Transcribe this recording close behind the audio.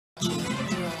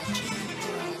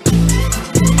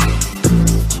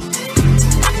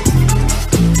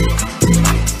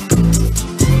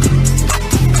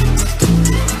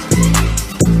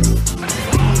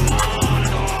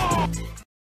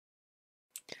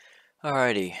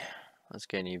Alrighty, let's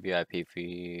get a new VIP for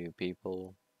you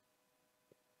people.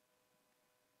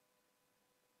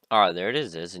 Alright, there it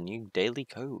is. There's a new daily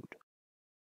code.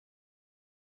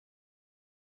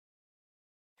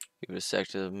 Give it a sec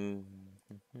to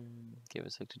give it a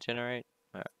sec to generate.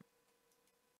 Alright.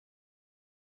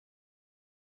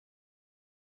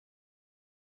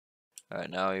 Alright,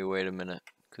 now you wait a minute,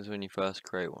 because when you first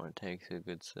create one, it takes a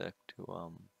good sec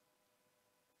to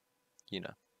you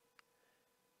know,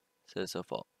 set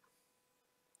itself up.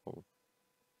 Or,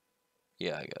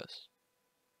 yeah, I guess.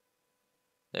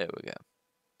 There we go.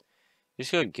 You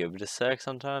just gotta give it a sec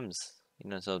sometimes. You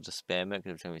know, so I'll just spam it, because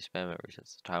every time you spam it, it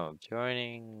resets the time of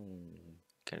joining.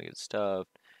 Kinda good stuff.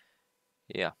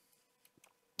 Yeah.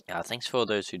 Thanks for all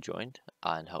those who joined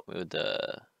and helped me with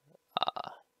the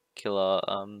killer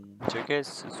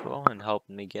tickets as well and helped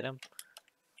me get them.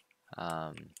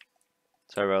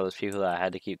 Sorry about those people that I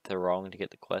had to keep the wrong to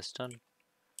get the quest done.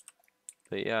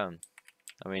 But yeah,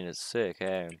 I mean it's sick,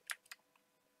 hey.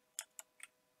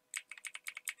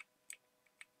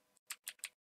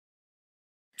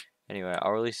 Anyway,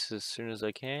 I'll release as soon as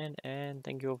I can, and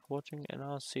thank you all for watching, and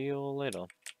I'll see you all later.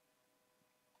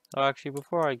 Oh, actually,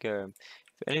 before I go,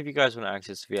 if any of you guys want to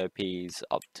access VIPs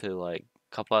up to like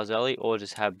a couple hours early, or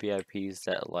just have VIPs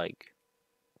that like,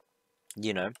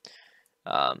 you know,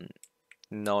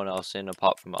 no one else in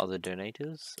apart from other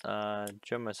donators,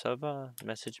 join my server,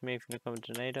 message me if you become a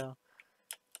donator.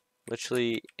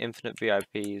 Literally infinite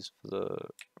VIPs for the,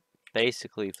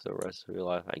 basically for the rest of your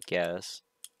life, I guess.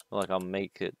 Like, I'll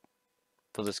make it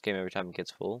for this game every time it gets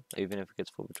full, even if it gets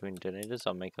full between donators,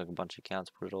 I'll make like a bunch of accounts,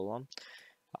 put it all on.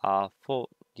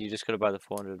 You just gotta buy the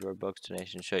 400 Robux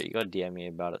donation shirt. You gotta DM me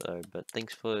about it though, but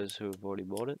thanks for those who have already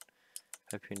bought it.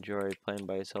 Hope you enjoy playing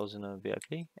by yourselves in a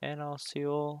VIP, and I'll see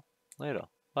you all later.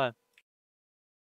 Bye.